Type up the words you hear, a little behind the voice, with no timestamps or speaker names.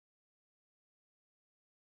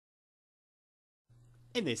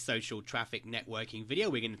In this social traffic networking video,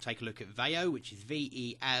 we're going to take a look at Veoh, which is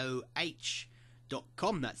Veoh.com.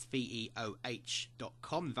 That's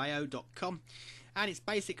Veoh.com, Veoh.com. And it's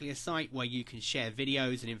basically a site where you can share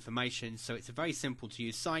videos and information. So it's a very simple to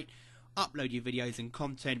use site. Upload your videos and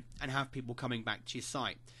content and have people coming back to your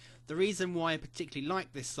site. The reason why I particularly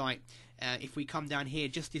like this site, if we come down here,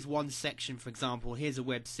 just this one section, for example, here's a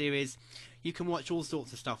web series. You can watch all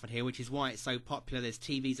sorts of stuff in here, which is why it's so popular. There's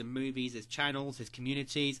TVs and movies, there's channels, there's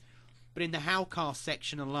communities. But in the Howcast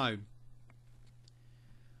section alone,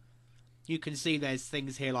 you can see there's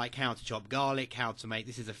things here like how to chop garlic, how to make,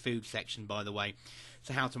 this is a food section by the way,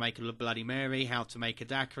 so how to make a Bloody Mary, how to make a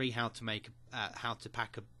daiquiri, how to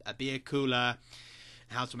pack a beer cooler,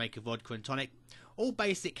 how to make a vodka and tonic. All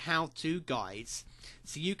basic how-to guides,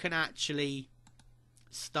 so you can actually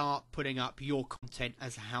start putting up your content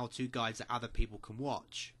as how-to guides that other people can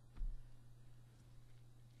watch.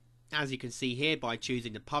 As you can see here, by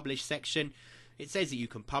choosing the publish section, it says that you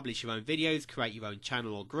can publish your own videos, create your own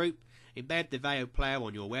channel or group, embed the Veoh player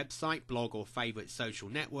on your website, blog or favourite social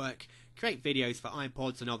network, create videos for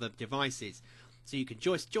iPods and other devices. So you can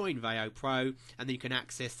just join Veoh Pro and then you can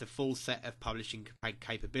access the full set of publishing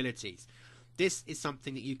capabilities. This is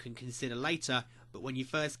something that you can consider later, but when you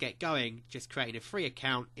first get going, just creating a free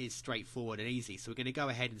account is straightforward and easy. So we're going to go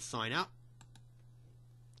ahead and sign up.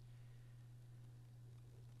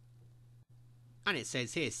 And it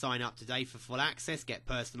says here, sign up today for full access, get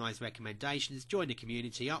personalised recommendations, join the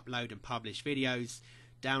community, upload and publish videos,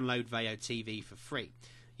 download Veoh TV for free.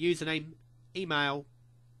 Username, email,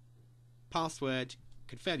 password,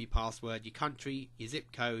 confirm your password, your country, your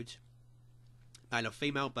zip code, male or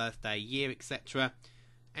female, birthday, year, etc.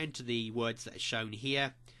 Enter the words that are shown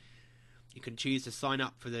here. You can choose to sign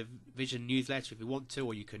up for the Vision newsletter if you want to,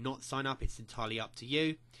 or you can not sign up. It's entirely up to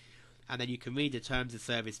you. And then you can read the terms of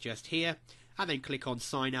service just here, and then click on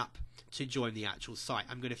sign up to join the actual site.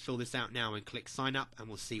 I'm going to fill this out now and click sign up, and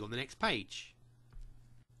we'll see you on the next page.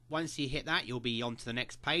 Once you hit that, you'll be on to the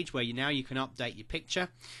next page where you can update your picture.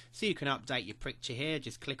 So you can update your picture here,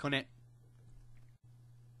 just click on it,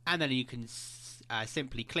 and then you can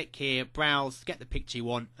simply click here, browse, get the picture you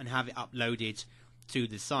want and have it uploaded to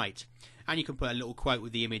the site. And you can put a little quote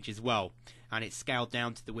with the image as well, and it's scaled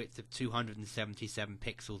down to the width of 277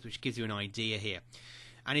 pixels, which gives you an idea here.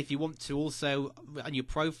 And if you want to also, on your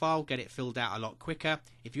profile, get it filled out a lot quicker,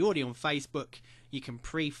 if you're already on Facebook, you can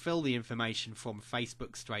pre-fill the information from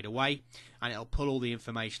Facebook straight away, and it'll pull all the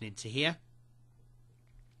information into here.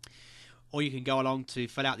 Or you can go along to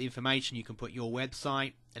fill out the information. You can put your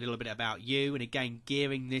website, a little bit about you, and again,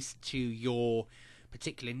 gearing this to your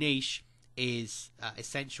particular niche is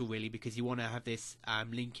essential really, because you want to have this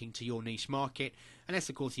linking to your niche market. Unless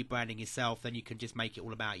of course you're branding yourself, then you can just make it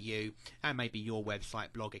all about you and maybe your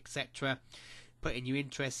website, blog, etc. Put in your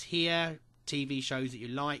interests here, TV shows that you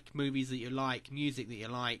like, movies that you like, music that you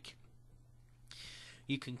like.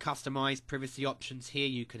 You can customize privacy options here.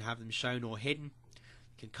 You can have them shown or hidden.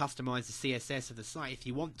 You can customize the CSS of the site if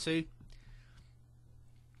you want to.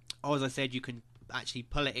 Or as I said, you can actually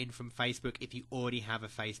pull it in from Facebook if you already have a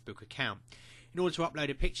Facebook account. In order to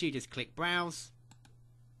upload a picture, you just click browse,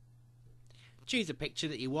 choose a picture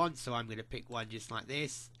that you want. So I'm going to pick one just like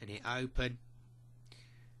this and hit open,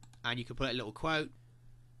 and you can put a little quote.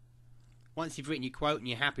 Once you've written your quote and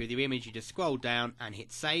you're happy with your image, you just scroll down and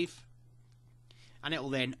hit save, and it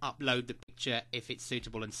will then upload the picture if it's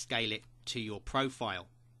suitable and scale it to your profile.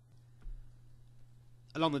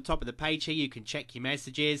 Along the top of the page here, you can check your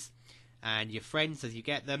messages and your friends as you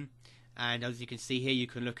get them, and as you can see here, you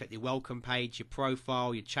can look at your welcome page, your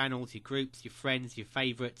profile, your channels, your groups, your friends, your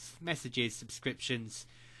favorites, messages, subscriptions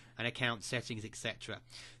and account settings, etc.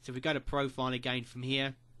 So if we go to profile again from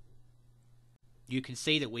here, you can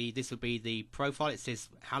see that this will be the profile. It says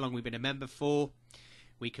how long we've been a member for.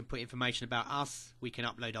 We can put information about us, we can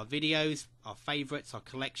upload our videos, our favorites, our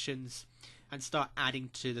collections, and start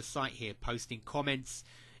adding to the site here, posting comments,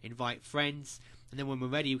 invite friends. And then when we're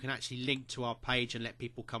ready, we can actually link to our page and let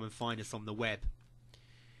people come and find us on the web.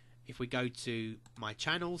 If we go to my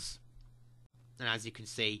channels, and as you can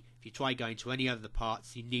see, if you try going to any other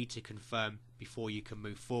parts, you need to confirm before you can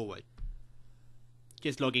move forward.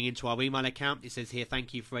 Just logging into our email account, it says here,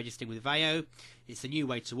 thank you for registering with Veoh. It's a new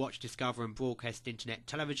way to watch, discover and broadcast internet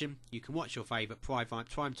television. You can watch your favourite primetime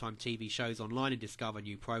TV shows online and discover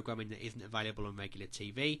new programming that isn't available on regular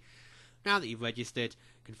TV. Now that you've registered,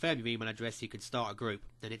 confirm your email address, you can start a group.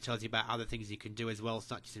 Then it tells you about other things you can do as well,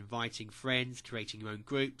 such as inviting friends, creating your own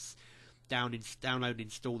groups, download and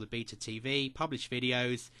install the beta TV, publish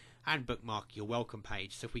videos, and bookmark your welcome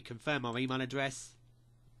page. So if we confirm our email address,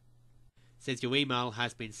 says your email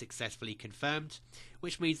has been successfully confirmed,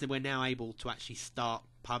 which means that we're now able to actually start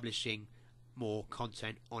publishing more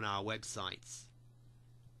content on our websites.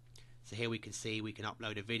 So here we can see we can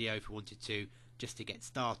upload a video if we wanted to, just to get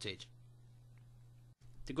started.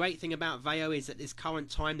 The great thing about Veoh is at this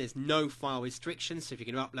current time there's no file restrictions, so if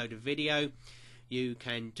you're going to upload a video you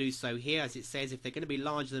can do so here. As it says, if they're going to be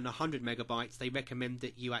larger than 100 megabytes, they recommend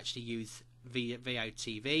that you actually use Veoh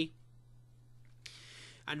TV.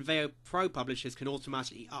 And Veoh Pro publishers can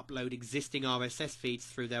automatically upload existing RSS feeds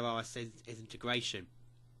through their RSS integration.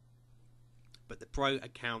 But the Pro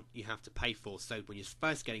account you have to pay for, so when you're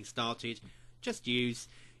first getting started, just use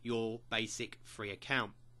your basic free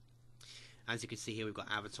account. As you can see here, we've got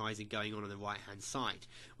advertising going on the right hand side.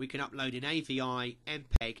 We can upload in AVI,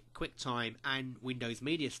 MPEG, QuickTime and Windows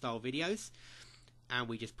Media style videos, and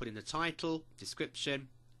we just put in the title, description,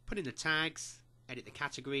 put in the tags, edit the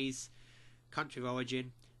categories, country of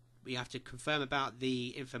origin. We have to confirm about the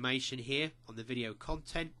information here on the video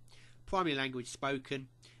content, primary language spoken,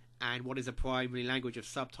 and what is a primary language of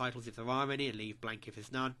subtitles if there are any, and leave blank if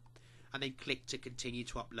there's none, and then click to continue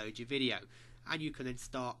to upload your video. And you can then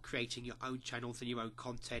start creating your own channels and your own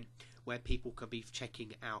content where people can be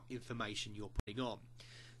checking out information you're putting on.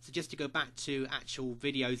 So just to go back to actual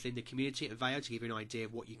videos in the community at Veoh to give you an idea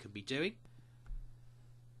of what you can be doing.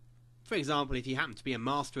 For example, if you happen to be a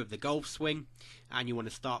master of the golf swing and you want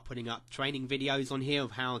to start putting up training videos on here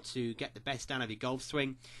of how to get the best out of your golf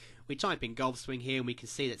swing, we type in golf swing here and we can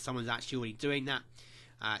see that someone's actually already doing that.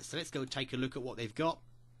 So let's go take a look at what they've got.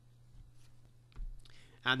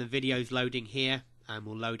 And the video's loading here, and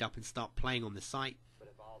we'll load up and start playing on the site.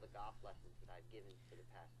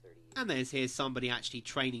 And here's somebody actually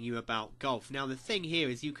training you about golf. Now the thing here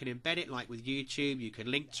is you can embed it like with YouTube, you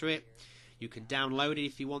can link to it, you can download it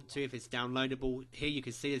if you want to, if it's downloadable. Here you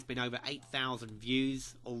can see there's been over 8,000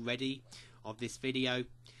 views already of this video,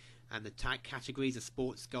 and the tag categories are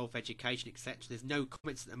sports, golf, education, etc. There's no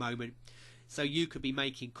comments at the moment, so you could be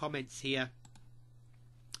making comments here,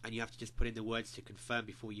 and you have to just put in the words to confirm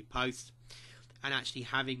before you post, and actually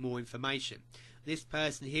having more information. This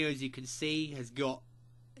person here, as you can see, has got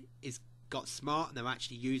smart, and they're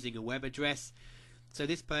actually using a web address. So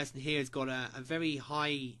this person here has got a very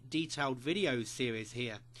high detailed video series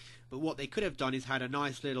here, but what they could have done is had a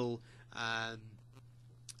nice little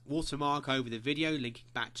watermark over the video linking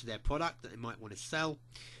back to their product that they might want to sell,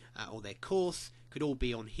 or their course could all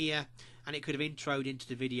be on here, and it could have introed into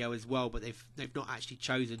the video as well, but they've not actually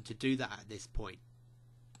chosen to do that at this point.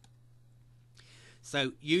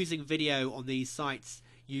 So using video on these sites,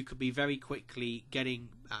 you could be very quickly getting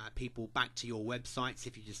people back to your websites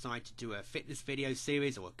if you decide to do a fitness video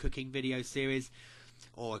series, or a cooking video series,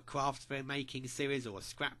 or a craft making series, or a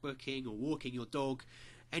scrapbooking, or walking your dog.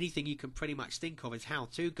 Anything you can pretty much think of as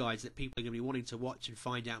how-to guides that people are going to be wanting to watch and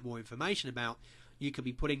find out more information about. You could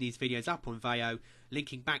be putting these videos up on Veoh,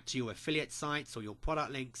 linking back to your affiliate sites or your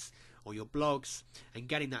product links or your blogs, and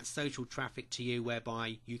getting that social traffic to you,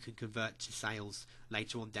 whereby you can convert to sales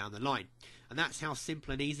later on down the line. And that's how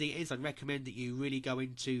simple and easy it is. I'd recommend that you really go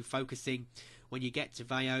into focusing when you get to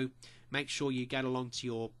Veoh. Make sure you get along to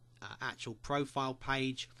your actual profile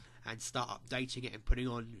page and start updating it and putting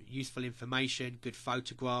on useful information, good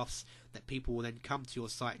photographs, that people will then come to your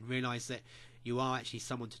site and realise that you are actually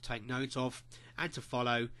someone to take note of and to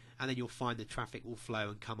follow, and then you'll find the traffic will flow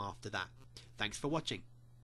and come after that. Thanks for watching.